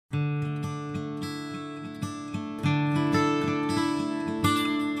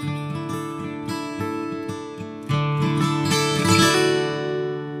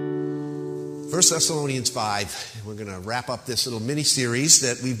Thessalonians 5. We're going to wrap up this little mini-series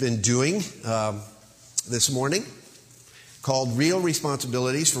that we've been doing this morning called Real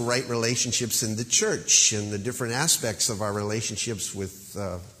Responsibilities for Right Relationships in the Church and the different aspects of our relationships with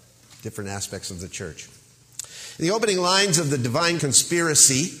different aspects of the church. In the opening lines of The Divine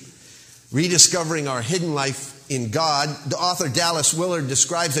Conspiracy, Rediscovering Our Hidden Life in God, the author Dallas Willard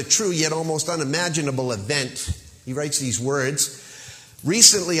describes a true yet almost unimaginable event. He writes these words: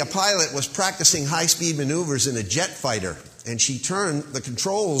 recently, a pilot was practicing high-speed maneuvers in a jet fighter, and she turned the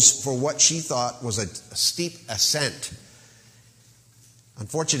controls for what she thought was a steep ascent.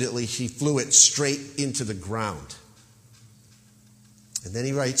 Unfortunately, she flew it straight into the ground. And then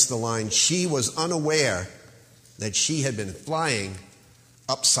he writes the line, she was unaware that she had been flying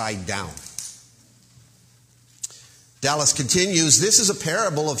upside down. Dallas continues, this is a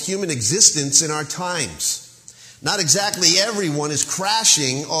parable of human existence in our times. Not exactly everyone is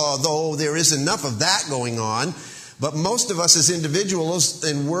crashing, although there is enough of that going on. But most of us as individuals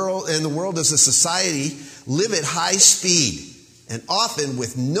and the world as a society live at high speed and often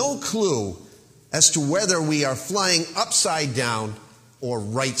with no clue as to whether we are flying upside down or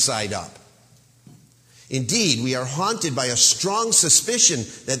right side up. Indeed, we are haunted by a strong suspicion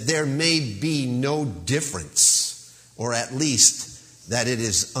that there may be no difference, or at least that it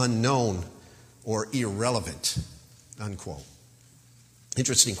is unknown or irrelevant, unquote.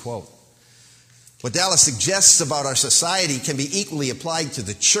 Interesting quote. What Dallas suggests about our society can be equally applied to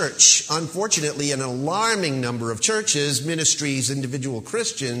the church. Unfortunately, an alarming number of churches, ministries, individual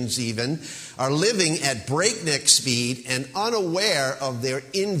Christians even, are living at breakneck speed and unaware of their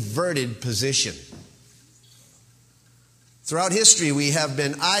inverted position. Throughout history, we have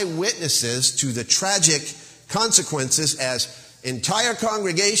been eyewitnesses to the tragic consequences as entire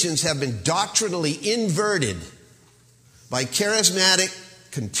congregations have been doctrinally inverted by charismatic,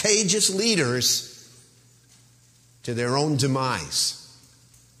 contagious leaders to their own demise.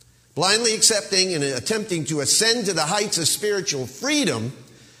 Blindly accepting and attempting to ascend to the heights of spiritual freedom,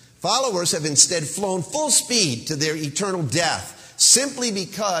 followers have instead flown full speed to their eternal death simply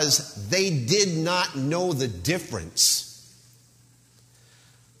because they did not know the difference.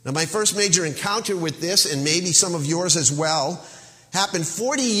 Now, my first major encounter with this, and maybe some of yours as well, happened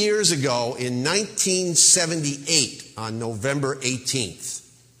 40 years ago in 1978 on November 18th.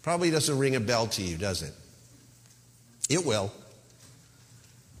 Probably doesn't ring a bell to you, does it? It will.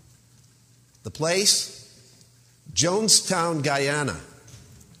 The place? Jonestown, Guyana.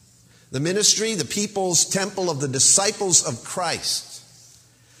 The ministry, the People's Temple of the Disciples of Christ.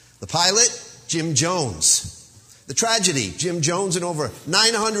 The pilot, Jim Jones. The tragedy, Jim Jones and over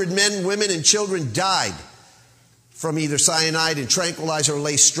 900 men, women, and children died from either cyanide and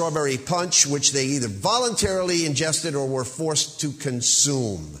tranquilizer-laced strawberry punch, which they either voluntarily ingested or were forced to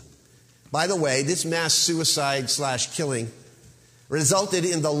consume. By the way, this mass suicide/killing resulted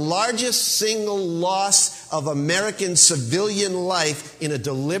in the largest single loss of American civilian life in a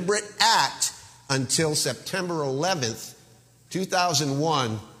deliberate act until September 11th,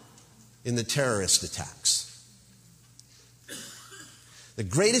 2001, in the terrorist attacks. The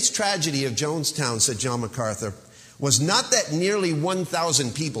greatest tragedy of Jonestown, said John MacArthur, was not that nearly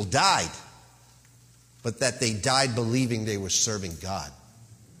 1,000 people died, but that they died believing they were serving God.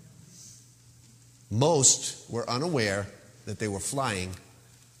 Most were unaware that they were flying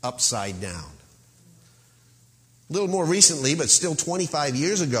upside down. A little more recently, but still 25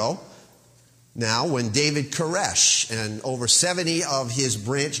 years ago now, when David Koresh and over 70 of his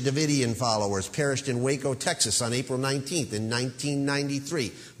Branch Davidian followers perished in Waco, Texas on April 19th in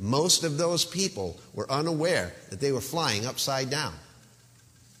 1993. Most of those people were unaware that they were flying upside down.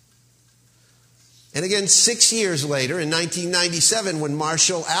 And again, 6 years later, in 1997, when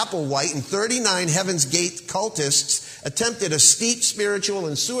Marshall Applewhite and 39 Heaven's Gate cultists attempted a steep spiritual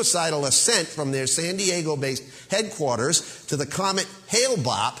and suicidal ascent from their San Diego-based headquarters to the comet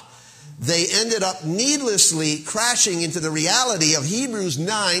Hale-Bopp, they ended up needlessly crashing into the reality of Hebrews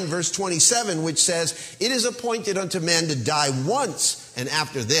 9, verse 27, which says, it is appointed unto man to die once, and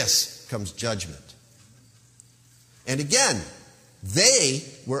after this comes judgment. And again, they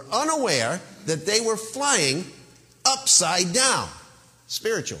were unaware that they were flying upside down,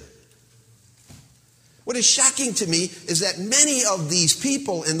 spiritually. What is shocking to me is that many of these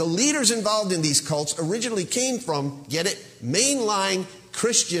people and the leaders involved in these cults originally came from, get it, mainline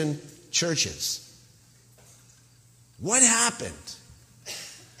Christian churches. What happened?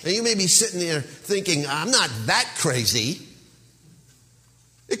 Now you may be sitting there thinking, I'm not that crazy.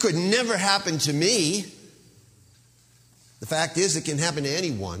 It could never happen to me. The fact is, it can happen to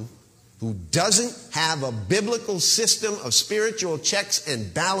anyone who doesn't have a biblical system of spiritual checks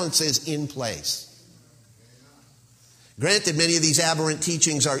and balances in place. Granted, many of these aberrant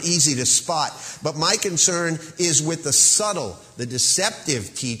teachings are easy to spot, but my concern is with the subtle, the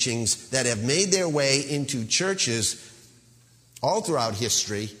deceptive teachings that have made their way into churches all throughout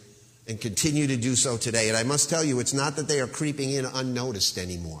history and continue to do so today. And I must tell you, it's not that they are creeping in unnoticed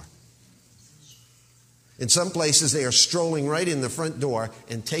anymore. In some places, they are strolling right in the front door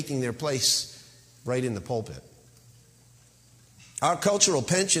and taking their place right in the pulpit. Our cultural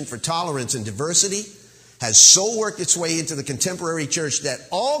penchant for tolerance and diversity has so worked its way into the contemporary church that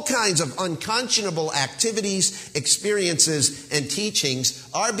all kinds of unconscionable activities, experiences, and teachings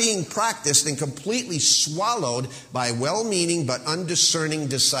are being practiced and completely swallowed by well-meaning but undiscerning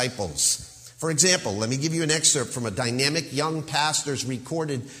disciples. For example, let me give you an excerpt from a dynamic young pastor's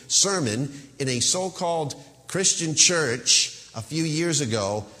recorded sermon in a so-called Christian church a few years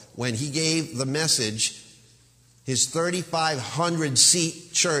ago when he gave the message. His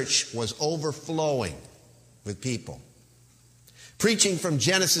 3,500-seat church was overflowing with people. Preaching from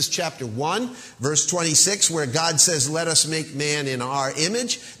Genesis chapter 1, verse 26, where God says, "Let us make man in our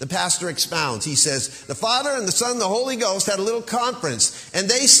image," the pastor expounds. He says, "The Father and the Son and the Holy Ghost had a little conference, and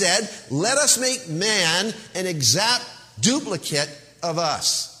they said, 'Let us make man an exact duplicate of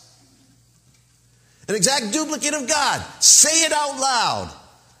us.'" An exact duplicate of God. Say it out loud.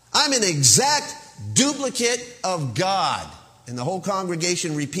 I'm an exact duplicate of God. And the whole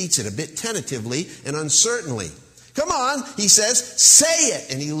congregation repeats it a bit tentatively and uncertainly. "Come on," he says, "say it."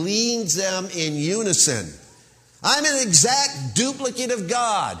 And he leads them in unison. "I'm an exact duplicate of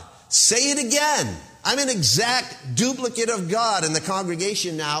God." Say it again. "I'm an exact duplicate of God." And the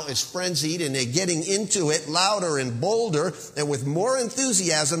congregation now is frenzied, and they're getting into it louder and bolder and with more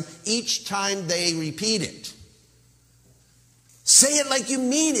enthusiasm each time they repeat it. "Say it like you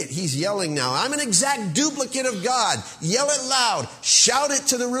mean it," he's yelling now. "I'm an exact duplicate of God." Yell it loud. Shout it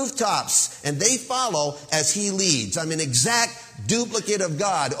to the rooftops. And they follow as he leads. "I'm an exact duplicate of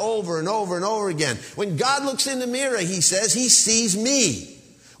God," over and over and over again. "When God looks in the mirror," he says, "he sees me.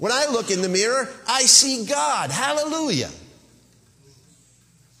 When I look in the mirror, I see God." Hallelujah.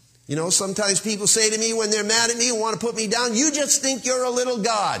 You know, sometimes people say to me when they're mad at me and want to put me down, "You just think you're a little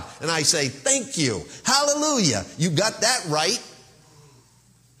God." And I say, "Thank you. Hallelujah. You got that right."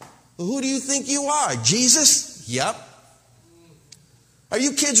 "Who do you think you are? Jesus?" "Yep." "Are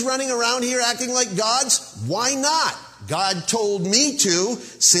you kids running around here acting like gods?" "Why not? God told me to.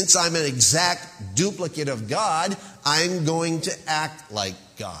 Since I'm an exact duplicate of God, I'm going to act like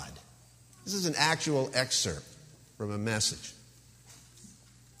God." This is an actual excerpt from a message.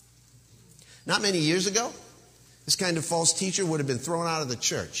 Not many years ago, this kind of false teacher would have been thrown out of the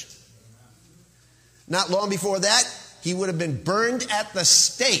church. Not long before that, he would have been burned at the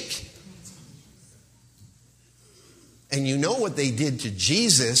stake. And you know what they did to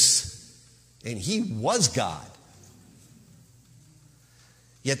Jesus, and he was God.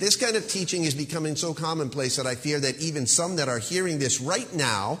 Yet this kind of teaching is becoming so commonplace that I fear that even some that are hearing this right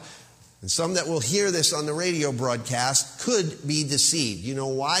now, and some that will hear this on the radio broadcast, could be deceived. You know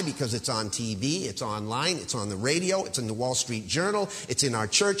why? Because it's on TV, it's online, it's on the radio, it's in the Wall Street Journal, it's in our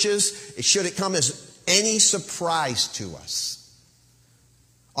churches. Should it come as any surprise to us?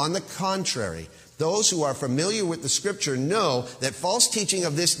 On the contrary, those who are familiar with the Scripture know that false teaching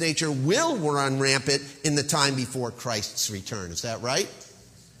of this nature will run rampant in the time before Christ's return. Is that right?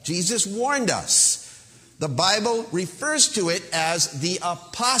 Jesus warned us. The Bible refers to it as the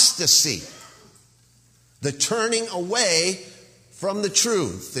apostasy, the turning away from the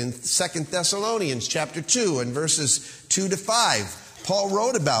truth. In 2 Thessalonians chapter 2 and verses 2 to 5, Paul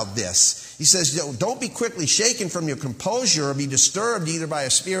wrote about this. He says, "Don't be quickly shaken from your composure or be disturbed either by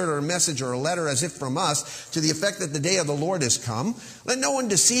a spirit or a message or a letter as if from us, to the effect that the day of the Lord has come. Let no one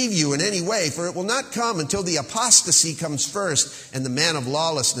deceive you in any way, for it will not come until the apostasy comes first and the man of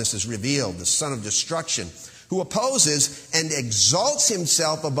lawlessness is revealed, the son of destruction, who opposes and exalts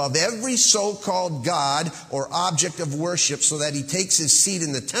himself above every so-called God or object of worship, so that he takes his seat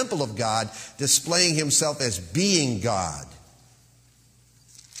in the temple of God, displaying himself as being God."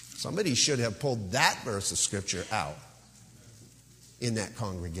 Somebody should have pulled that verse of Scripture out in that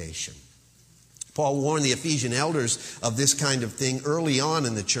congregation. Paul warned the Ephesian elders of this kind of thing early on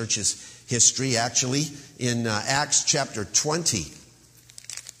in the church's history, actually, in Acts chapter 20.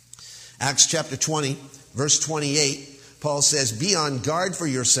 Acts chapter 20, verse 28, Paul says, "Be on guard for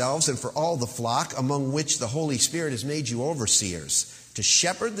yourselves and for all the flock, among which the Holy Spirit has made you overseers, to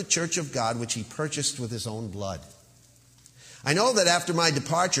shepherd the church of God, which he purchased with his own blood. I know that after my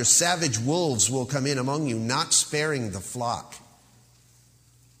departure, savage wolves will come in among you, not sparing the flock.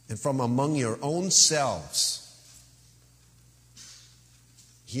 and from among your own selves.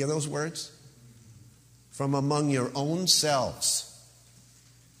 Hear those words? From among your own selves,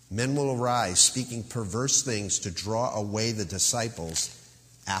 men will arise, speaking perverse things to draw away the disciples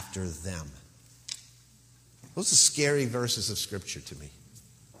after them. Those are scary verses of Scripture to me.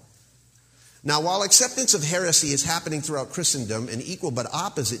 Now, while acceptance of heresy is happening throughout Christendom, an equal but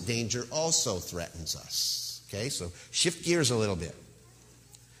opposite danger also threatens us. Okay, so shift gears a little bit.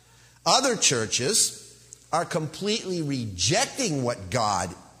 Other churches are completely rejecting what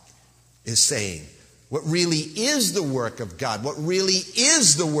God is saying, what really is the work of God, what really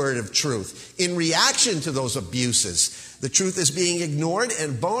is the word of truth. In reaction to those abuses, the truth is being ignored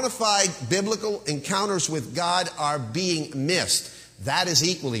and bona fide biblical encounters with God are being missed. That is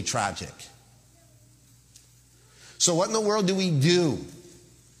equally tragic. So what in the world do we do?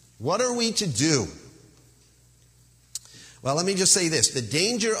 What are we to do? Well, let me just say this. The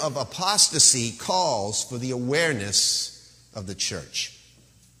danger of apostasy calls for the awareness of the church.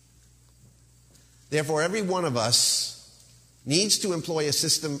 Therefore, every one of us needs to employ a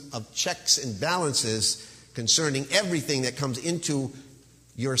system of checks and balances concerning everything that comes into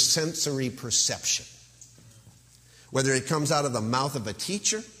your sensory perception. Whether it comes out of the mouth of a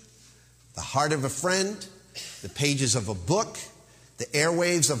teacher, the heart of a friend, the pages of a book, the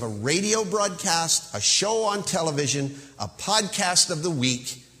airwaves of a radio broadcast, a show on television, a podcast of the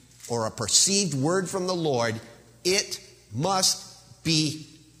week, or a perceived word from the Lord, it must be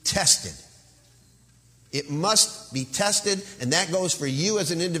tested. It must be tested, and that goes for you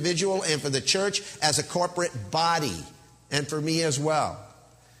as an individual and for the church as a corporate body, and for me as well.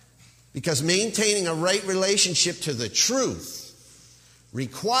 Because maintaining a right relationship to the truth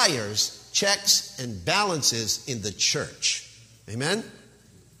requires checks and balances in the church. Amen?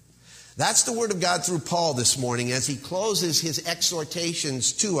 That's the word of God through Paul this morning as he closes his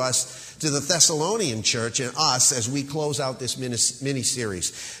exhortations to us, to the Thessalonian church and us as we close out this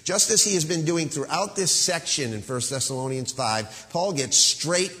mini-series. Just as he has been doing throughout this section in 1 Thessalonians 5, Paul gets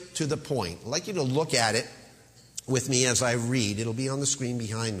straight to the point. I'd like you to look at it with me as I read. It'll be on the screen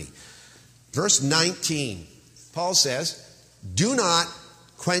behind me. Verse 19, Paul says, "Do not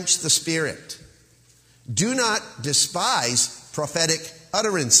quench the spirit. Do not despise prophetic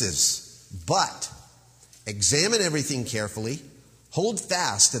utterances, but examine everything carefully, hold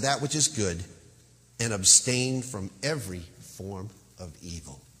fast to that which is good, and abstain from every form of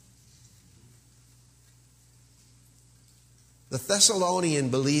evil." The Thessalonian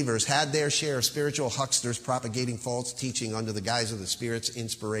believers had their share of spiritual hucksters propagating false teaching under the guise of the Spirit's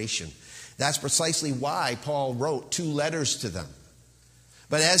inspiration. That's precisely why Paul wrote 2 letters to them.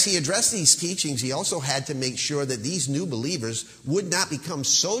 But as he addressed these teachings, he also had to make sure that these new believers would not become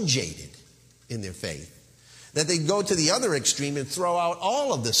so jaded in their faith that they'd go to the other extreme and throw out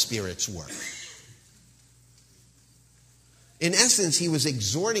all of the Spirit's work. In essence, he was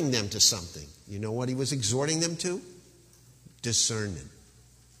exhorting them to something. You know what he was exhorting them to? Discernment.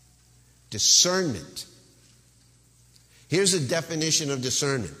 Discernment. Here's a definition of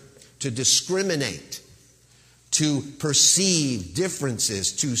discernment: to discriminate, to perceive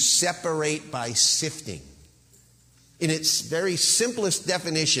differences, to separate by sifting. In its very simplest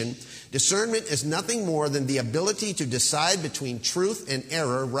definition, discernment is nothing more than the ability to decide between truth and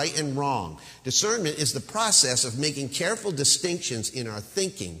error, right and wrong. Discernment is the process of making careful distinctions in our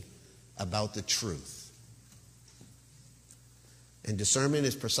thinking about the truth. And discernment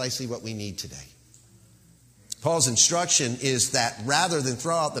is precisely what we need today. Paul's instruction is that rather than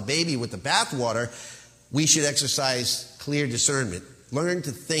throw out the baby with the bathwater, we should exercise clear discernment. Learn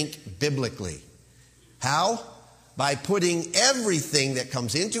to think biblically. How? By putting everything that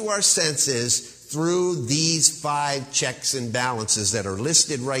comes into our senses through these 5 checks and balances that are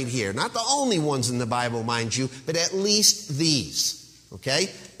listed right here. Not the only ones in the Bible, mind you, but at least these. Okay?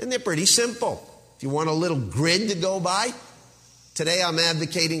 And they're pretty simple. If you want a little grid to go by, today I'm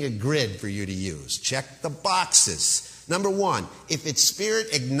advocating a grid for you to use. Check the boxes. Number 1, if it's Spirit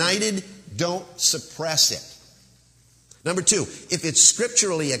ignited, don't suppress it. Number 2, if it's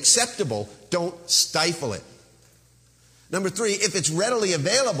scripturally acceptable, don't stifle it. Number 3, if it's readily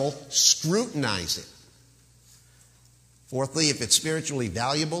available, scrutinize it. Fourthly, if it's spiritually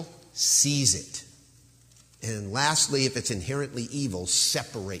valuable, seize it. And lastly, if it's inherently evil,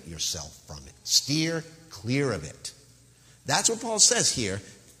 separate yourself from it. Steer clear of it. That's what Paul says here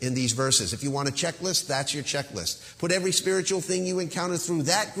in these verses. If you want a checklist, that's your checklist. Put every spiritual thing you encounter through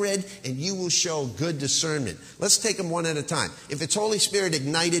that grid, and you will show good discernment. Let's take them one at a time. If it's Holy Spirit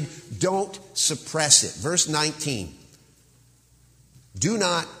ignited, don't suppress it. Verse 19. Do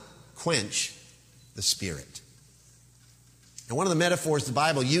not quench the Spirit. And one of the metaphors the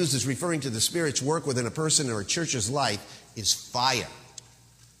Bible uses referring to the Spirit's work within a person or a church's life is fire.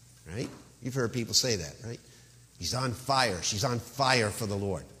 Right? You've heard people say that, right? He's on fire. She's on fire for the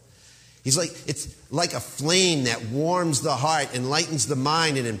Lord. It's like a flame that warms the heart, enlightens the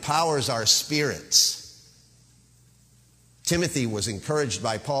mind, and empowers our spirits. Timothy was encouraged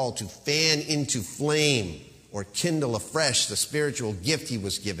by Paul to fan into flame or kindle afresh the spiritual gift he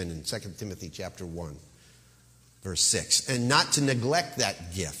was given in 2 Timothy chapter 1, verse 6, and not to neglect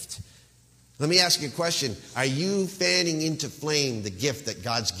that gift. Let me ask you a question. Are you fanning into flame the gift that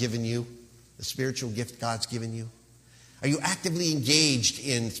God's given you, the spiritual gift God's given you? Are you actively engaged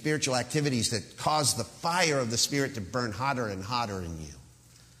in spiritual activities that cause the fire of the Spirit to burn hotter and hotter in you?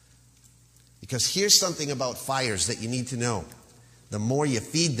 Because here's something about fires that you need to know. The more you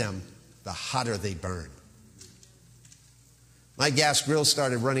feed them, the hotter they burn. My gas grill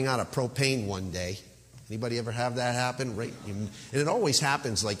started running out of propane one day. Anybody ever have that happen? Right? And it always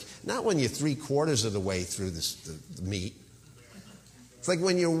happens, like, not when you're 3/4 of the way through the meat. It's like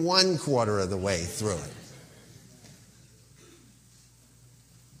when you're 1/4 of the way through it.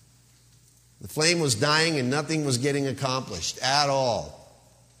 The flame was dying and nothing was getting accomplished at all.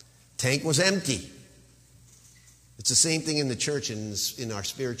 Tank was empty. It's the same thing in the church and in our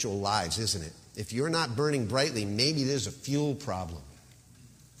spiritual lives, isn't it? If you're not burning brightly, maybe there's a fuel problem.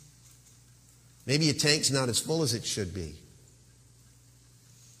 Maybe your tank's not as full as it should be.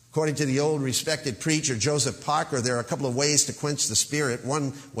 According to the old respected preacher Joseph Parker, there are a couple of ways to quench the Spirit.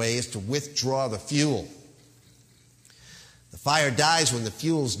 One way is to withdraw the fuel. The fire dies when the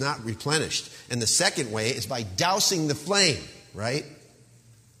fuel's not replenished. And the second way is by dousing the flame, right?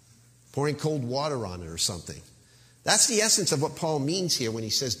 Pouring cold water on it or something. That's the essence of what Paul means here when he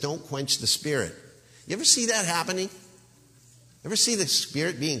says, don't quench the Spirit. You ever see that happening? Ever see the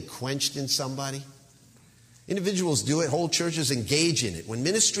Spirit being quenched in somebody? Individuals do it. Whole churches engage in it. When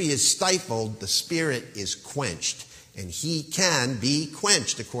ministry is stifled, the Spirit is quenched. And he can be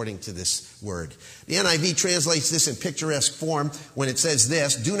quenched, according to this word. The NIV translates this in picturesque form when it says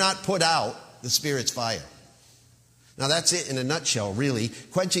this: do not put out the Spirit's fire. Now that's it in a nutshell, really.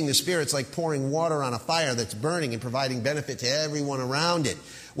 Quenching the Spirit's like pouring water on a fire that's burning and providing benefit to everyone around it.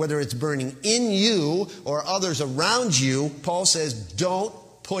 Whether it's burning in you or others around you, Paul says, don't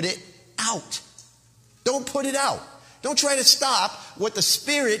put it out. Don't put it out. Don't try to stop what the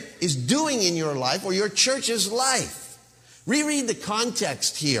Spirit is doing in your life or your church's life. Reread the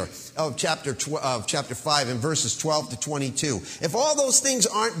context here of chapter 5 and verses 12 to 22. If all those things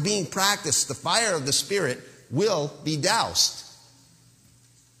aren't being practiced, the fire of the Spirit will be doused.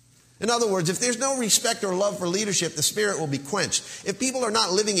 In other words, if there's no respect or love for leadership, the Spirit will be quenched. If people are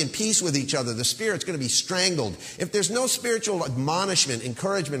not living in peace with each other, the Spirit's going to be strangled. If there's no spiritual admonishment,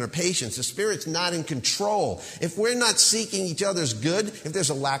 encouragement, or patience, the Spirit's not in control. If we're not seeking each other's good, if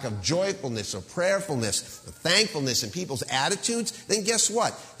there's a lack of joyfulness or prayerfulness or thankfulness in people's attitudes, then guess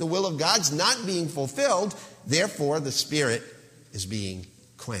what? The will of God's not being fulfilled. Therefore, the Spirit is being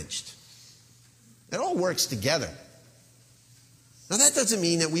quenched. It all works together. Now, that doesn't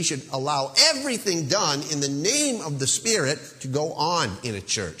mean that we should allow everything done in the name of the Spirit to go on in a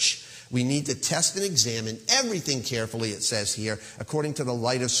church. We need to test and examine everything carefully, it says here, according to the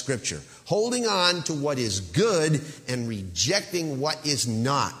light of Scripture, holding on to what is good and rejecting what is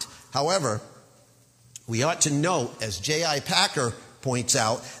not. However, we ought to note, as J.I. Packer points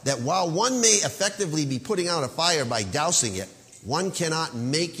out, that while one may effectively be putting out a fire by dousing it, one cannot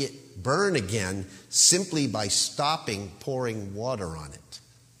make it burn again simply by stopping pouring water on it.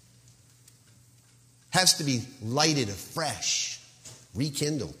 Has to be lighted afresh,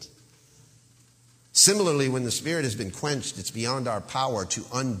 rekindled. Similarly, when the Spirit has been quenched, it's beyond our power to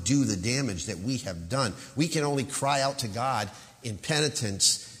undo the damage that we have done. We can only cry out to God in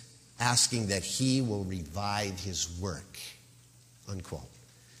penitence, asking that He will revive His work. Unquote.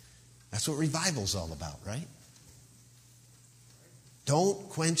 That's what revival's all about, right? Don't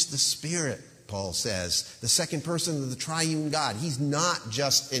quench the Spirit, Paul says. The second person of the triune God. He's not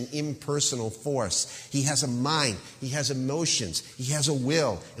just an impersonal force. He has a mind. He has emotions. He has a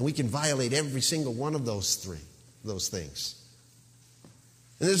will. And we can violate every single one of those things.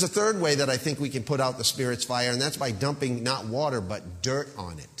 And there's a third way that I think we can put out the Spirit's fire, and that's by dumping not water, but dirt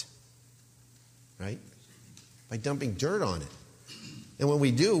on it. Right? By dumping dirt on it. And when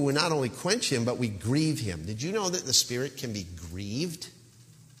we do, we not only quench Him, but we grieve Him. Did you know that the Spirit can be grieved?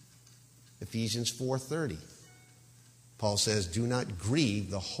 Ephesians 4:30. Paul says, do not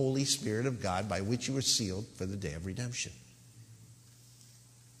grieve the Holy Spirit of God by which you were sealed for the day of redemption.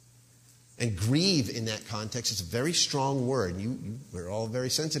 And grieve in that context is a very strong word. We're all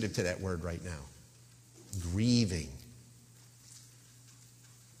very sensitive to that word right now. Grieving.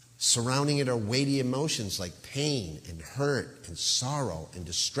 Surrounding it are weighty emotions like pain and hurt and sorrow and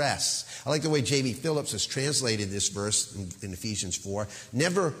distress. I like the way J.B. Phillips has translated this verse in Ephesians 4.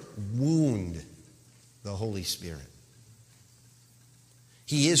 Never wound the Holy Spirit.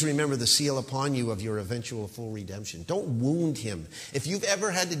 He is, remember, the seal upon you of your eventual full redemption. Don't wound him. If you've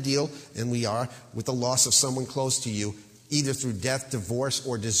ever had to deal, and we are, with the loss of someone close to you, either through death, divorce,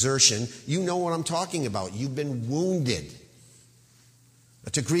 or desertion, you know what I'm talking about. You've been wounded.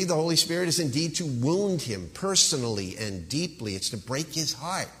 But to grieve the Holy Spirit is indeed to wound him personally and deeply. It's to break his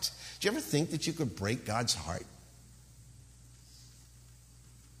heart. Do you ever think that you could break God's heart?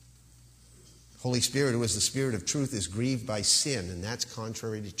 Holy Spirit, who is the Spirit of truth, is grieved by sin, and that's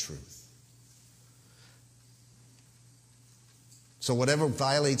contrary to truth. So whatever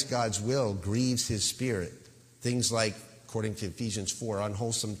violates God's will grieves his Spirit. Things like, according to Ephesians 4,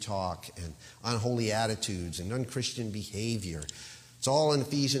 unwholesome talk and unholy attitudes and unchristian behavior. It's all in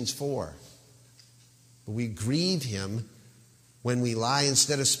Ephesians 4. But we grieve him when we lie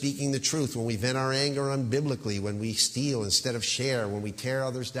instead of speaking the truth, when we vent our anger unbiblically, when we steal instead of share, when we tear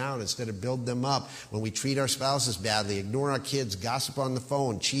others down instead of build them up, when we treat our spouses badly, ignore our kids, gossip on the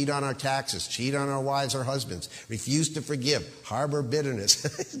phone, cheat on our taxes, cheat on our wives or husbands, refuse to forgive, harbor bitterness.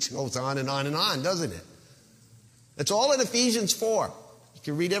 It goes on and on and on, doesn't it? It's all in Ephesians 4. You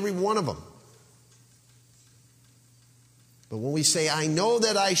can read every one of them. But when we say, I know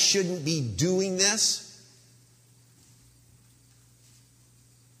that I shouldn't be doing this,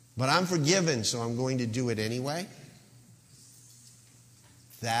 but I'm forgiven, so I'm going to do it anyway,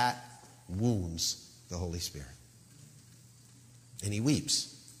 that wounds the Holy Spirit. And he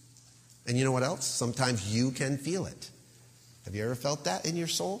weeps. And you know what else? Sometimes you can feel it. Have you ever felt that in your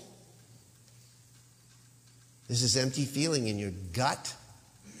soul? This is empty feeling in your gut,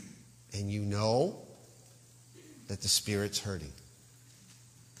 and you know that the Spirit's hurting.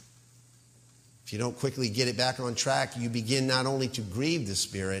 If you don't quickly get it back on track, you begin not only to grieve the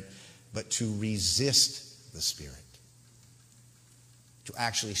Spirit, but to resist the Spirit. To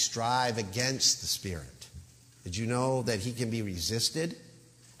actually strive against the Spirit. Did you know that he can be resisted?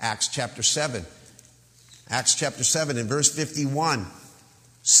 Acts chapter 7. Acts chapter 7 in verse 51.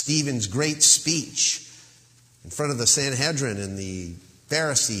 Stephen's great speech in front of the Sanhedrin and the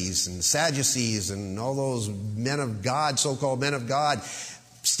Pharisees and the Sadducees and all those men of God, so-called men of God.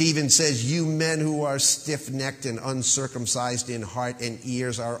 Stephen says, you men who are stiff-necked and uncircumcised in heart and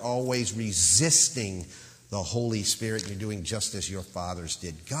ears are always resisting the Holy Spirit. You're doing just as your fathers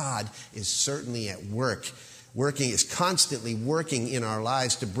did. God is certainly at work. Is constantly working in our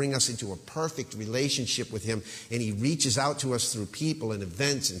lives to bring us into a perfect relationship with him. And he reaches out to us through people and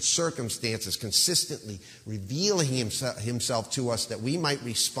events and circumstances, consistently revealing himself to us that we might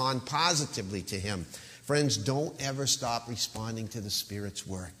respond positively to him. Friends, don't ever stop responding to the Spirit's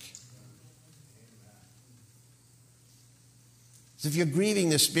work. So if you're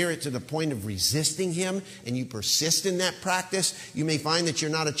grieving the Spirit to the point of resisting him and you persist in that practice, you may find that you're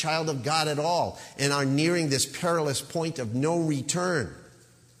not a child of God at all and are nearing this perilous point of no return.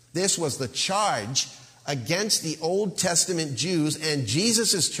 This was the charge against the Old Testament Jews and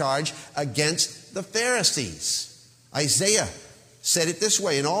Jesus' charge against the Pharisees. Isaiah said it this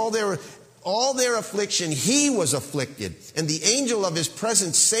way, in all their affliction, he was afflicted, and the angel of his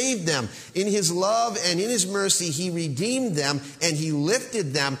presence saved them. In his love and in his mercy, he redeemed them, and he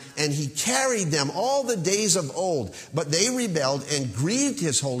lifted them, and he carried them all the days of old. But they rebelled and grieved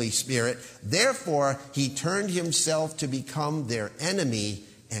his Holy Spirit. Therefore, he turned himself to become their enemy,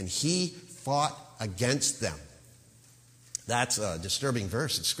 and he fought against them. That's a disturbing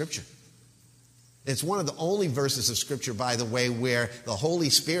verse in Scripture. It's one of the only verses of Scripture, by the way, where the Holy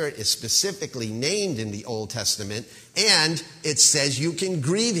Spirit is specifically named in the Old Testament, and it says you can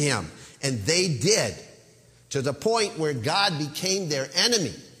grieve him. And they did, to the point where God became their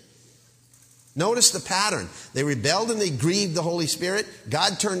enemy. Notice the pattern. They rebelled and they grieved the Holy Spirit.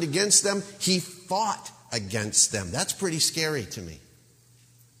 God turned against them. He fought against them. That's pretty scary to me.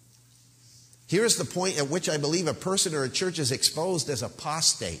 Here's the point at which I believe a person or a church is exposed as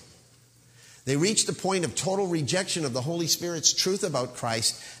apostate. They reach the point of total rejection of the Holy Spirit's truth about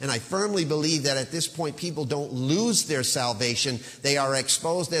Christ, and I firmly believe that at this point people don't lose their salvation. They are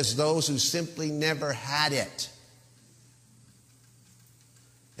exposed as those who simply never had it.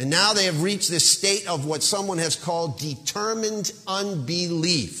 And now they have reached this state of what someone has called determined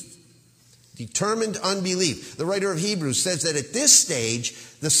unbelief. Determined unbelief. The writer of Hebrews says that at this stage,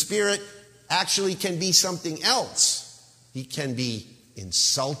 the Spirit actually can be something else. He can be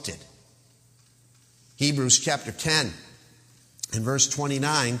insulted. Hebrews chapter 10 and verse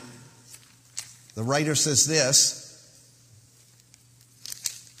 29, the writer says this,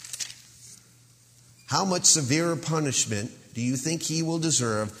 How much severer punishment do you think he will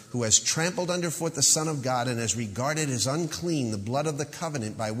deserve who has trampled underfoot the Son of God and has regarded as unclean the blood of the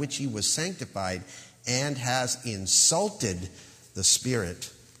covenant by which he was sanctified and has insulted the Spirit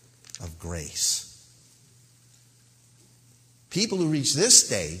of grace? People who reach this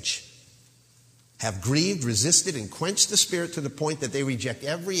stage have grieved, resisted, and quenched the Spirit to the point that they reject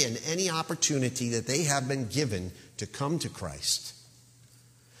every and any opportunity that they have been given to come to Christ.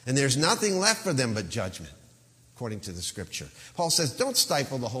 And there's nothing left for them but judgment, according to the Scripture. Paul says, don't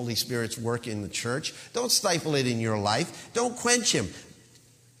stifle the Holy Spirit's work in the church. Don't stifle it in your life. Don't quench him.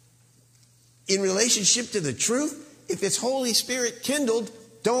 In relationship to the truth, if it's Holy Spirit kindled,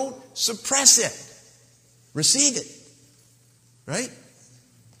 don't suppress it. Receive it. Right?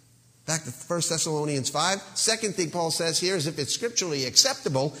 Back to 1 Thessalonians 5. Second thing Paul says here is if it's scripturally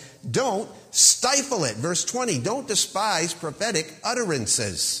acceptable, don't stifle it. Verse 20, don't despise prophetic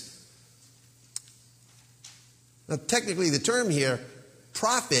utterances. Now, technically, the term here,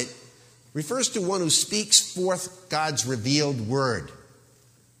 prophet, refers to one who speaks forth God's revealed word.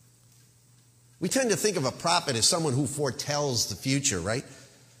 We tend to think of a prophet as someone who foretells the future, right?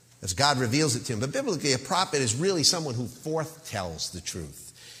 As God reveals it to him. But biblically, a prophet is really someone who forthtells the truth.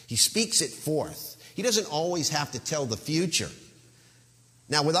 He speaks it forth. He doesn't always have to tell the future.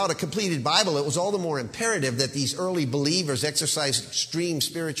 Now, without a completed Bible, it was all the more imperative that these early believers exercise extreme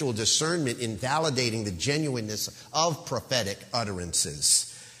spiritual discernment in validating the genuineness of prophetic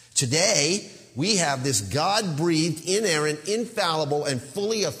utterances. Today, we have this God-breathed, inerrant, infallible, and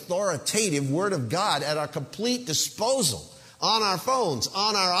fully authoritative Word of God at our complete disposal. On our phones,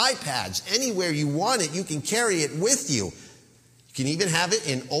 on our iPads, anywhere you want it, you can carry it with you. You can even have it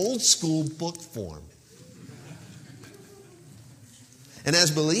in old school book form. And as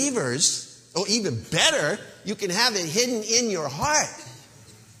believers, or even better, you can have it hidden in your heart.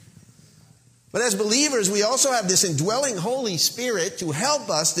 But as believers, we also have this indwelling Holy Spirit to help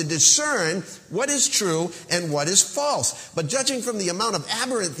us to discern what is true and what is false. But judging from the amount of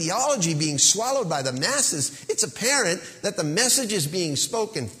aberrant theology being swallowed by the masses, it's apparent that the messages being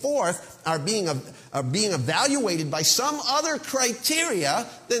spoken forth are being evaluated by some other criteria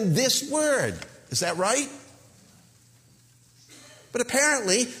than this word. Is that right? But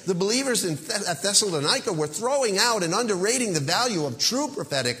apparently, the believers at Thessalonica were throwing out and underrating the value of true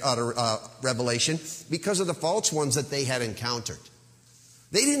prophetic revelation because of the false ones that they had encountered.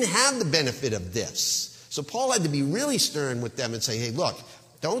 They didn't have the benefit of this. So Paul had to be really stern with them and say, hey, look,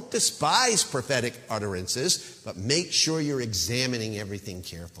 don't despise prophetic utterances, but make sure you're examining everything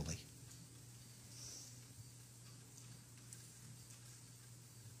carefully.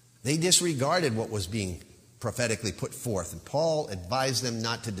 They disregarded what was being prophetically put forth. And Paul advised them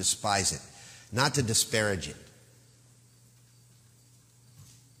not to despise it, not to disparage it.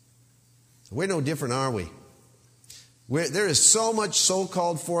 We're no different, are we? There is so much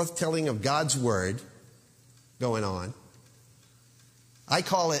so-called forthtelling of God's word going on. I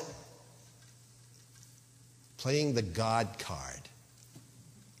call it playing the God card.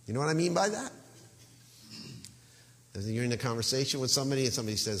 You know what I mean by that? As you're in a conversation with somebody and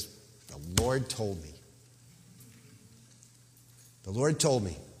somebody says, the Lord told me. The Lord told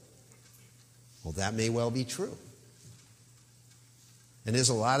me. Well, that may well be true. And there's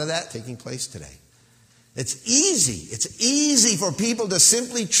a lot of that taking place today. It's easy for people to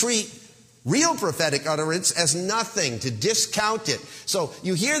simply treat real prophetic utterance as nothing, to discount it. So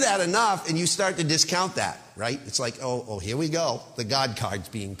you hear that enough and you start to discount that, right? It's like, oh, here we go. The God card's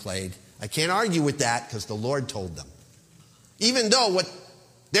being played. I can't argue with that because the Lord told them. Even though what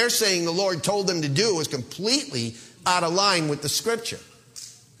they're saying the Lord told them to do is completely out of line with the Scripture.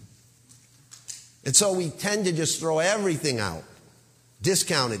 And so we tend to just throw everything out,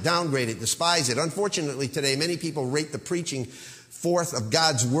 discount it, downgrade it, despise it. Unfortunately today, many people rate the preaching forth of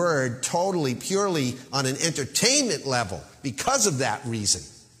God's Word totally, purely on an entertainment level because of that reason.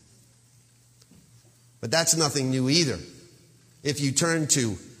 But that's nothing new either. If you turn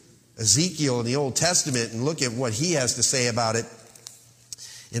to Ezekiel in the Old Testament and look at what he has to say about it,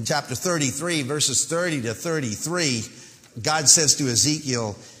 in chapter 33, verses 30 to 33, God says to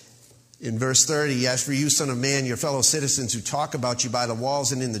Ezekiel in verse 30, as for you, son of man, your fellow citizens who talk about you by the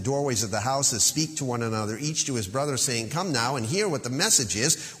walls and in the doorways of the houses, speak to one another, each to his brother, saying, come now and hear what the message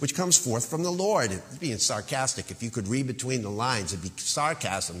is which comes forth from the Lord. It's being sarcastic. If you could read between the lines, it'd be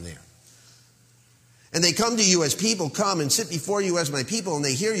sarcasm there. And they come to you as people come and sit before you as my people, and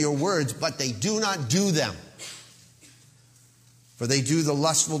they hear your words, but they do not do them. For they do the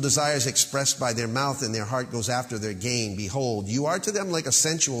lustful desires expressed by their mouth, and their heart goes after their gain. Behold, you are to them like a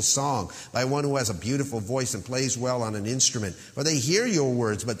sensual song by one who has a beautiful voice and plays well on an instrument. For they hear your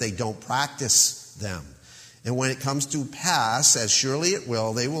words, but they don't practice them. And when it comes to pass, as surely it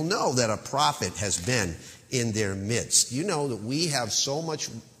will, they will know that a prophet has been in their midst. You know that we have so much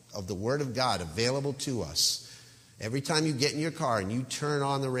of the Word of God available to us. Every time you get in your car and you turn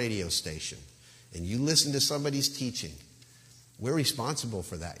on the radio station and you listen to somebody's teaching, we're responsible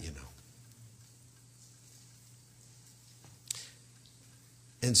for that, you know.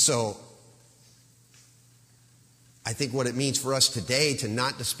 And so, I think what it means for us today to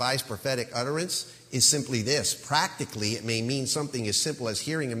not despise prophetic utterance is simply this. Practically, it may mean something as simple as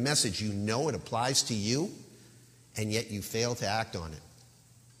hearing a message you know it applies to you, and yet you fail to act on it.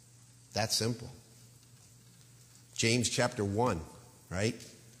 That's simple. James chapter 1, right?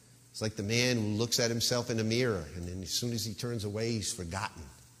 It's like the man who looks at himself in a mirror, and then as soon as he turns away, he's forgotten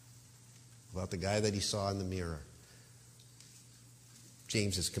about the guy that he saw in the mirror.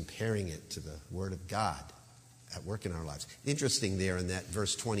 James is comparing it to the Word of God at work in our lives. Interesting there in that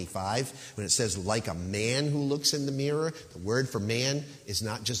verse 25, when it says, like a man who looks in the mirror, the word for man is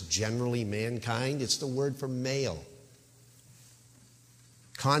not just generally mankind, it's the word for male.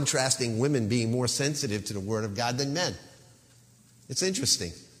 Contrasting women being more sensitive to the Word of God than men. It's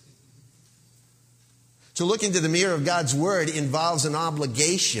interesting. To look into the mirror of God's Word involves an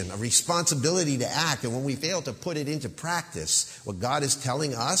obligation, a responsibility to act. And when we fail to put it into practice, what God is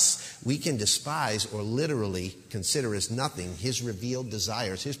telling us, we can despise or literally consider as nothing His revealed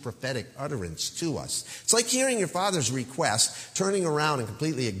desires, His prophetic utterance to us. It's like hearing your father's request, turning around and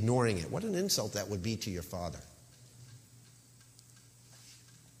completely ignoring it. What an insult that would be to your father.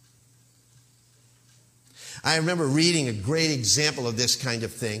 I remember reading a great example of this kind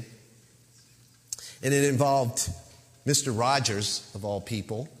of thing. And it involved Mr. Rogers, of all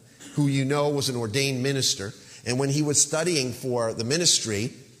people, who you know was an ordained minister. And when he was studying for the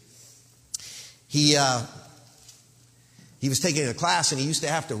ministry, he was taking a class, and he used to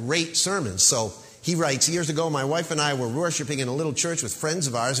have to rate sermons. So he writes, years ago, my wife and I were worshiping in a little church with friends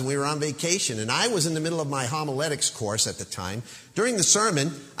of ours, and we were on vacation. And I was in the middle of my homiletics course at the time. During the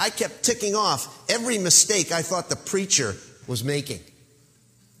sermon, I kept ticking off every mistake I thought the preacher was making.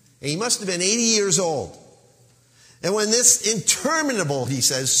 And he must have been 80 years old. And when this interminable, he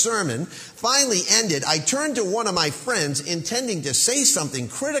says, sermon finally ended, I turned to one of my friends intending to say something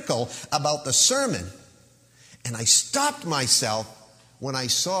critical about the sermon. And I stopped myself when I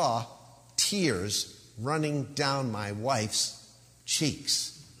saw tears running down my wife's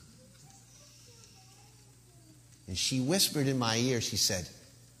cheeks. And she whispered in my ear, she said,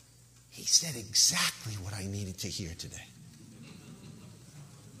 he said exactly what I needed to hear today.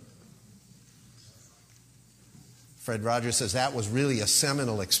 Fred Rogers says that was really a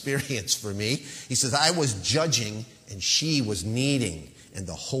seminal experience for me. He says, I was judging and she was needing, and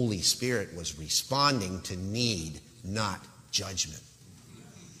the Holy Spirit was responding to need, not judgment.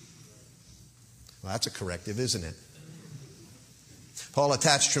 Well, that's a corrective, isn't it? Paul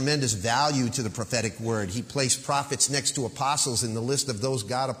attached tremendous value to the prophetic word. He placed prophets next to apostles in the list of those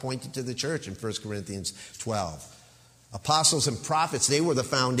God appointed to the church in 1 Corinthians 12. Apostles and prophets, they were the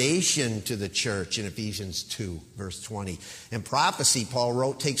foundation to the church in Ephesians 2, verse 20. And prophecy, Paul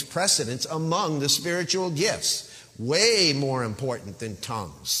wrote, takes precedence among the spiritual gifts. Way more important than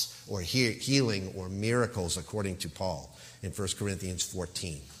tongues or healing or miracles, according to Paul in 1 Corinthians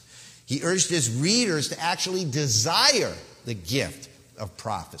 14. He urged his readers to actually desire the gift of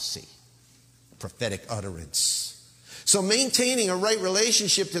prophecy, prophetic utterance. So maintaining a right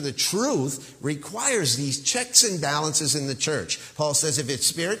relationship to the truth requires these checks and balances in the church. Paul says if it's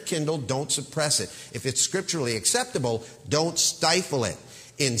spirit-kindled, don't suppress it. If it's scripturally acceptable, don't stifle it.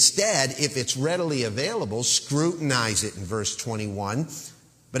 Instead, if it's readily available, scrutinize it in verse 21.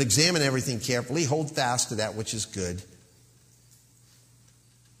 But examine everything carefully, hold fast to that which is good,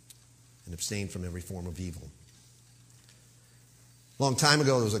 and abstain from every form of evil. A long time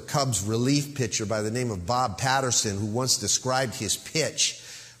ago, there was a Cubs relief pitcher by the name of Bob Patterson who once described his pitch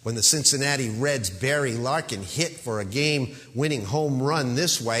when the Cincinnati Reds' Barry Larkin hit for a game-winning home run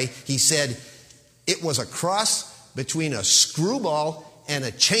this way. He said, it was a cross between a screwball and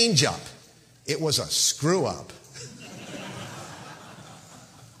a changeup. It was a screw-up.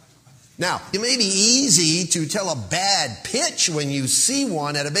 Now, it may be easy to tell a bad pitch when you see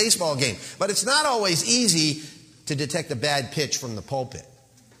one at a baseball game, but it's not always easy to detect a bad pitch from the pulpit.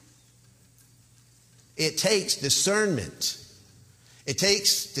 It takes discernment. It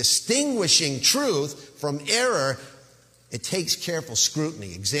takes distinguishing truth from error. It takes careful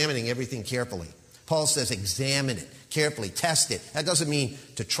scrutiny, examining everything carefully. Paul says examine it carefully, test it. That doesn't mean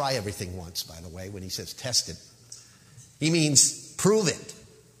to try everything once, by the way, when he says test it. He means prove it.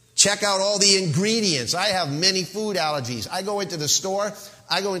 Check out all the ingredients. I have many food allergies. I go into the store,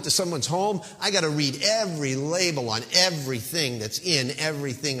 I go into someone's home, I got to read every label on everything that's in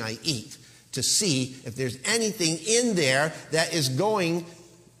everything I eat to see if there's anything in there that is going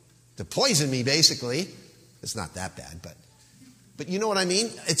to poison me, basically. It's not that bad, but you know what I mean?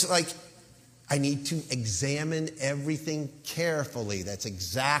 It's like I need to examine everything carefully. That's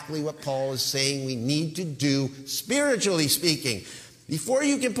exactly what Paul is saying we need to do, spiritually speaking. Before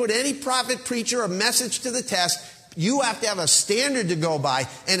you can put any prophet, preacher, or message to the test, you have to have a standard to go by,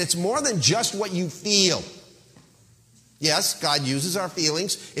 and it's more than just what you feel. Yes, God uses our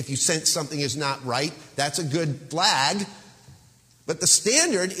feelings. If you sense something is not right, that's a good flag. But the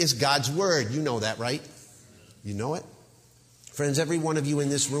standard is God's word. You know that, right? You know it? Friends, every one of you in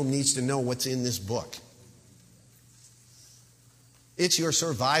this room needs to know what's in this book. It's your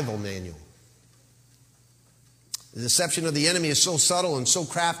survival manual. The deception of the enemy is so subtle and so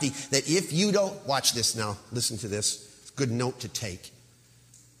crafty that if you don't, watch this now, listen to this, it's a good note to take.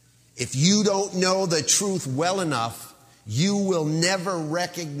 If you don't know the truth well enough, you will never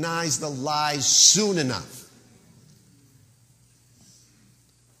recognize the lies soon enough.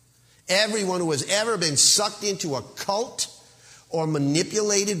 Everyone who has ever been sucked into a cult or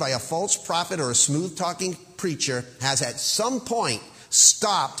manipulated by a false prophet or a smooth-talking preacher has at some point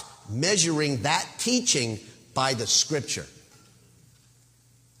stopped measuring that teaching by the Scripture.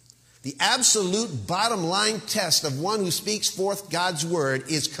 The absolute bottom line test of one who speaks forth God's word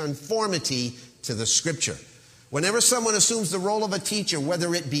is conformity to the Scripture. Whenever someone assumes the role of a teacher,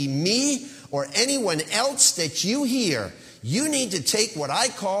 whether it be me or anyone else that you hear, you need to take what I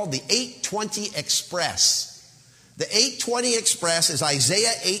call the 820 Express. The 820 Express is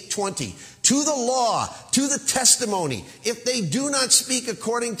Isaiah 8:20. To the law, to the testimony. If they do not speak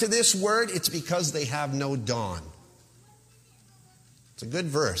according to this word, it's because they have no dawn. It's a good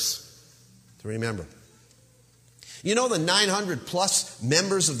verse to remember. You know, the 900 plus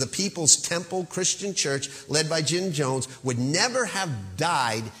members of the People's Temple Christian Church, led by Jim Jones, would never have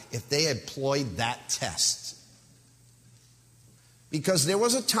died if they had employed that test. Because there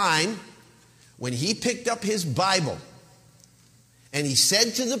was a time when he picked up his Bible and he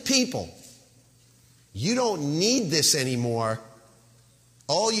said to the people, you don't need this anymore.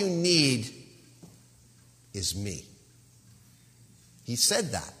 All you need is me. He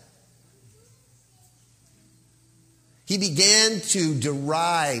said that. He began to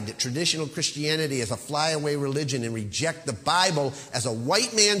deride traditional Christianity as a flyaway religion and reject the Bible as a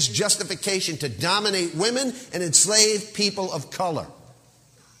white man's justification to dominate women and enslave people of color.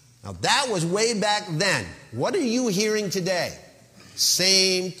 Now that was way back then. What are you hearing today?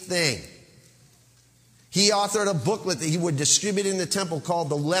 Same thing. He authored a booklet that he would distribute in the temple called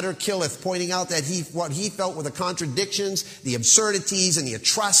The Letter Killeth, pointing out that what he felt were the contradictions, the absurdities, and the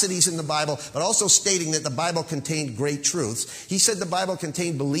atrocities in the Bible, but also stating that the Bible contained great truths. He said the Bible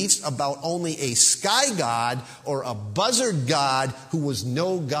contained beliefs about only a sky god or a buzzard god who was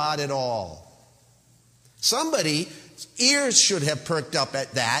no god at all. Somebody's ears should have perked up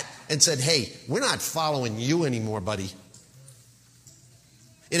at that and said, hey, we're not following you anymore, buddy.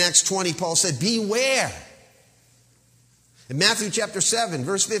 In Acts 20, Paul said, beware. In Matthew chapter 7,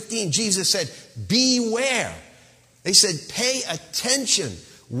 verse 15, Jesus said, beware. They said, pay attention.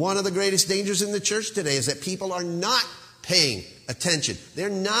 One of the greatest dangers in the church today is that people are not paying attention. They're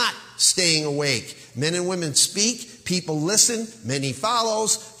not staying awake. Men and women speak, people listen, many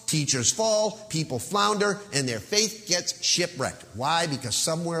follows, teachers fall, people flounder, and their faith gets shipwrecked. Why? Because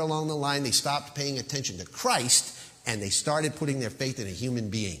somewhere along the line they stopped paying attention to Christ and they started putting their faith in a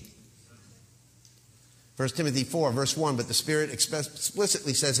human being. 1 Timothy 4, verse 1, but the Spirit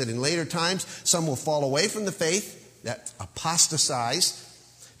explicitly says that in later times, some will fall away from the faith, that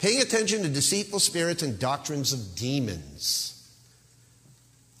apostatize, paying attention to deceitful spirits and doctrines of demons.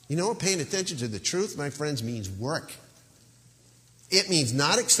 You know, paying attention to the truth, my friends, means work. It means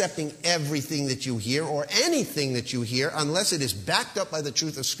not accepting everything that you hear or anything that you hear unless it is backed up by the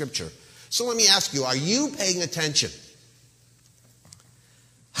truth of Scripture. So let me ask you, are you paying attention?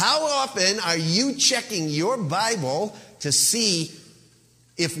 How often are you checking your Bible to see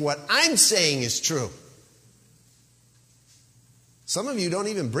if what I'm saying is true? Some of you don't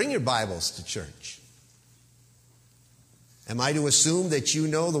even bring your Bibles to church. Am I to assume that you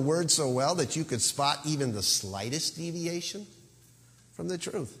know the Word so well that you could spot even the slightest deviation from the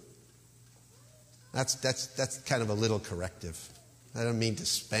truth? That's kind of a little corrective. I don't mean to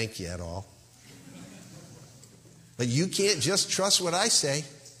spank you at all. But you can't just trust what I say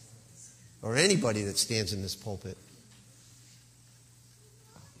or anybody that stands in this pulpit.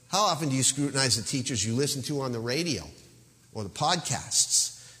 How often do you scrutinize the teachers you listen to on the radio or the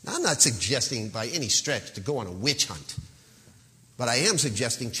podcasts? Now, I'm not suggesting by any stretch to go on a witch hunt. But I am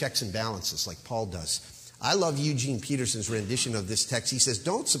suggesting checks and balances like Paul does. I love Eugene Peterson's rendition of this text. He says,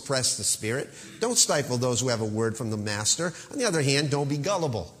 don't suppress the Spirit. Don't stifle those who have a word from the Master. On the other hand, don't be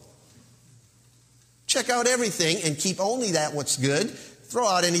gullible. Check out everything and keep only that what's good. Throw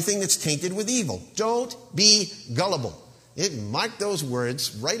out anything that's tainted with evil. Don't be gullible. Mark those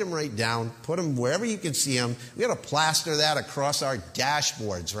words, write them right down, put them wherever you can see them. We got to plaster that across our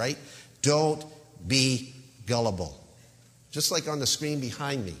dashboards, right? Don't be gullible. Just like on the screen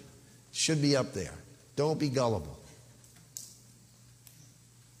behind me. Should be up there. Don't be gullible.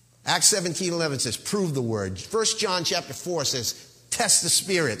 Acts 17:11 says, prove the word. 1 John chapter 4 says, test the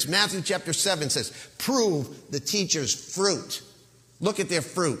spirits. Matthew chapter 7 says, prove the teacher's fruit. Look at their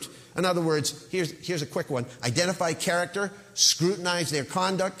fruit. In other words, here's a quick one. Identify character, scrutinize their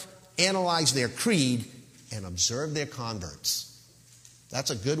conduct, analyze their creed, and observe their converts.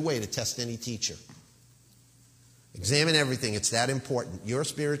 That's a good way to test any teacher. Examine everything. It's that important. Your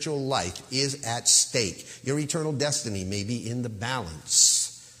spiritual life is at stake. Your eternal destiny may be in the balance.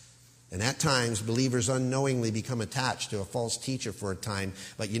 And at times, believers unknowingly become attached to a false teacher for a time.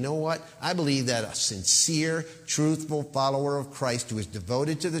 But you know what? I believe that a sincere, truthful follower of Christ who is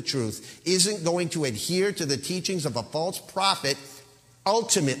devoted to the truth isn't going to adhere to the teachings of a false prophet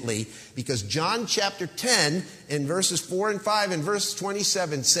ultimately, because John chapter 10 in verses 4 and 5 and verse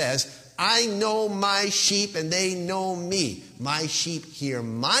 27 says, I know my sheep and they know me. My sheep hear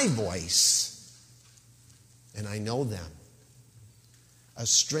my voice and I know them. A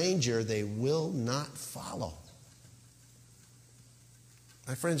stranger they will not follow.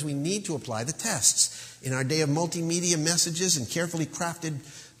 My friends, we need to apply the tests. In our day of multimedia messages and carefully crafted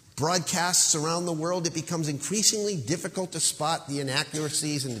broadcasts around the world, it becomes increasingly difficult to spot the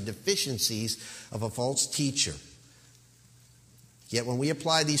inaccuracies and the deficiencies of a false teacher. Yet when we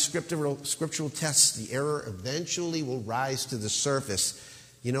apply these scriptural tests, the error eventually will rise to the surface.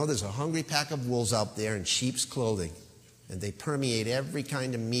 You know, there's a hungry pack of wolves out there in sheep's clothing, and they permeate every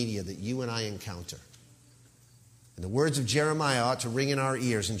kind of media that you and I encounter. And the words of Jeremiah ought to ring in our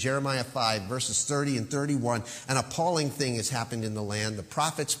ears. In Jeremiah 5, verses 30 and 31, an appalling thing has happened in the land. The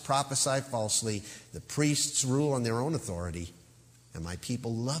prophets prophesy falsely. The priests rule on their own authority. And my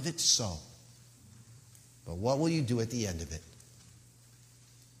people love it so. But what will you do at the end of it?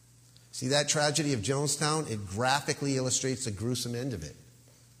 See that tragedy of Jonestown? It graphically illustrates the gruesome end of it.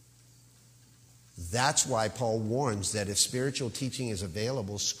 That's why Paul warns that if spiritual teaching is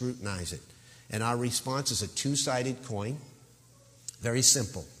available, scrutinize it. And our response is a two-sided coin. Very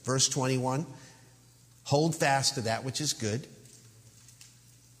simple. Verse 21, hold fast to that which is good.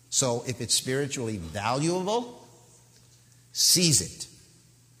 So if it's spiritually valuable, seize it.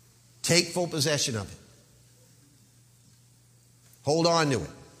 Take full possession of it. Hold on to it.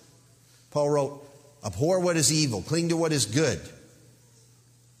 Paul wrote, abhor what is evil, cling to what is good.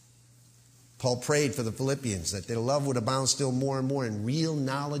 Paul prayed for the Philippians that their love would abound still more and more in real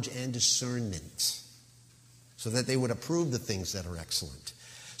knowledge and discernment, so that they would approve the things that are excellent.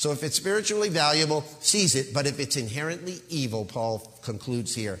 So if it's spiritually valuable, seize it. But if it's inherently evil, Paul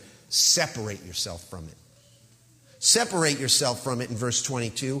concludes here, separate yourself from it. Separate yourself from it in verse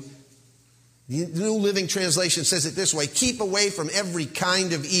 22. The New Living Translation says it this way, keep away from every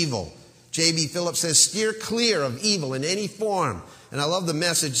kind of evil. J.B. Phillips says, steer clear of evil in any form. And I love the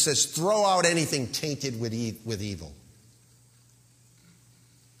Message, says, throw out anything tainted with evil.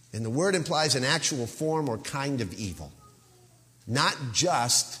 And the word implies an actual form or kind of evil, not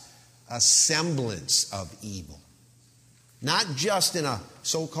just a semblance of evil. Not just in a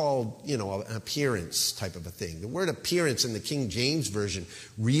so-called, an appearance type of a thing. The word appearance in the King James Version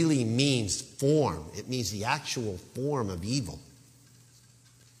really means form. It means the actual form of evil.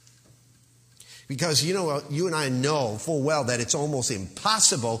 Because, you and I know full well that it's almost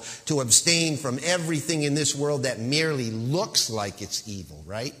impossible to abstain from everything in this world that merely looks like it's evil,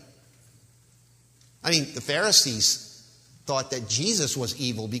 right? I mean, the Pharisees thought that Jesus was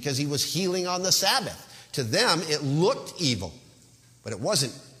evil because he was healing on the Sabbath. To them, it looked evil, but it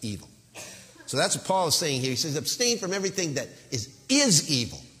wasn't evil. So that's what Paul is saying here. He says, abstain from everything that is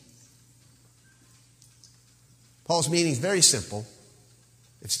evil. Paul's meaning is very simple.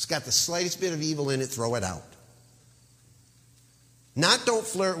 If it's got the slightest bit of evil in it, throw it out. Not don't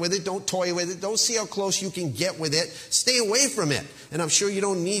flirt with it, don't toy with it, don't see how close you can get with it. Stay away from it. And I'm sure you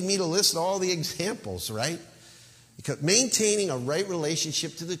don't need me to list all the examples, right? Because maintaining a right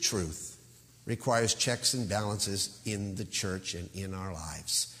relationship to the truth requires checks and balances in the church and in our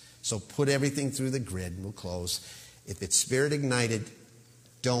lives. So put everything through the grid, and we'll close. If it's spirit ignited,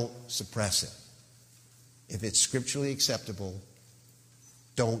 don't suppress it. If it's scripturally acceptable,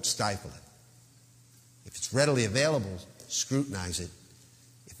 don't stifle it. If it's readily available, scrutinize it.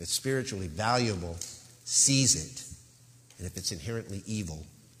 If it's spiritually valuable, seize it. And if it's inherently evil,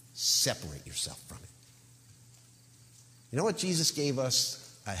 separate yourself from it. You know what? Jesus gave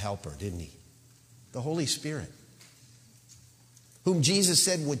us a helper, didn't he? The Holy Spirit, whom Jesus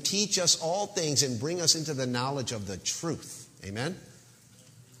said would teach us all things and bring us into the knowledge of the truth. Amen?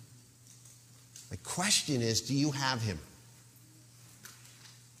 The question is, do you have him?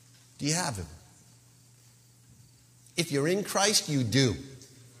 Do you have him? If you're in Christ, you do.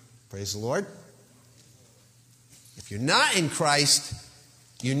 Praise the Lord. If you're not in Christ,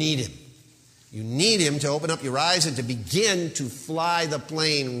 you need him. You need him to open up your eyes and to begin to fly the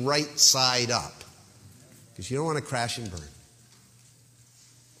plane right side up. Because you don't want to crash and burn.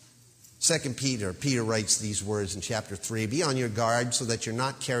 2 Peter writes these words in chapter 3. Be on your guard so that you're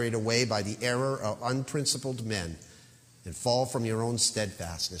not carried away by the error of unprincipled men and fall from your own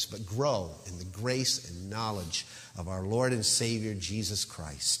steadfastness, but grow in the grace and knowledge of our Lord and Savior Jesus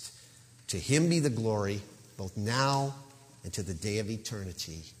Christ. To him be the glory, both now and to the day of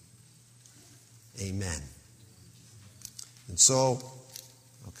eternity. Amen. And so,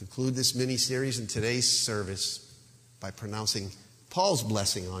 I'll conclude this mini-series in today's service by pronouncing Paul's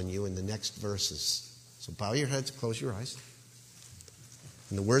blessing on you in the next verses. So bow your heads, close your eyes.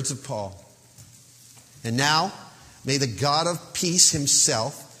 In the words of Paul. And now, may the God of peace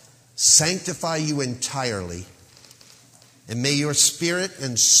himself sanctify you entirely, and may your spirit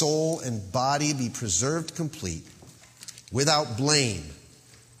and soul and body be preserved complete, without blame,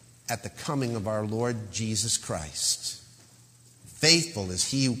 at the coming of our Lord Jesus Christ. Faithful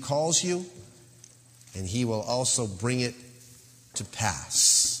is he who calls you, and he will also bring it to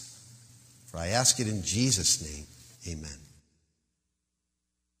pass. For I ask it in Jesus' name. Amen.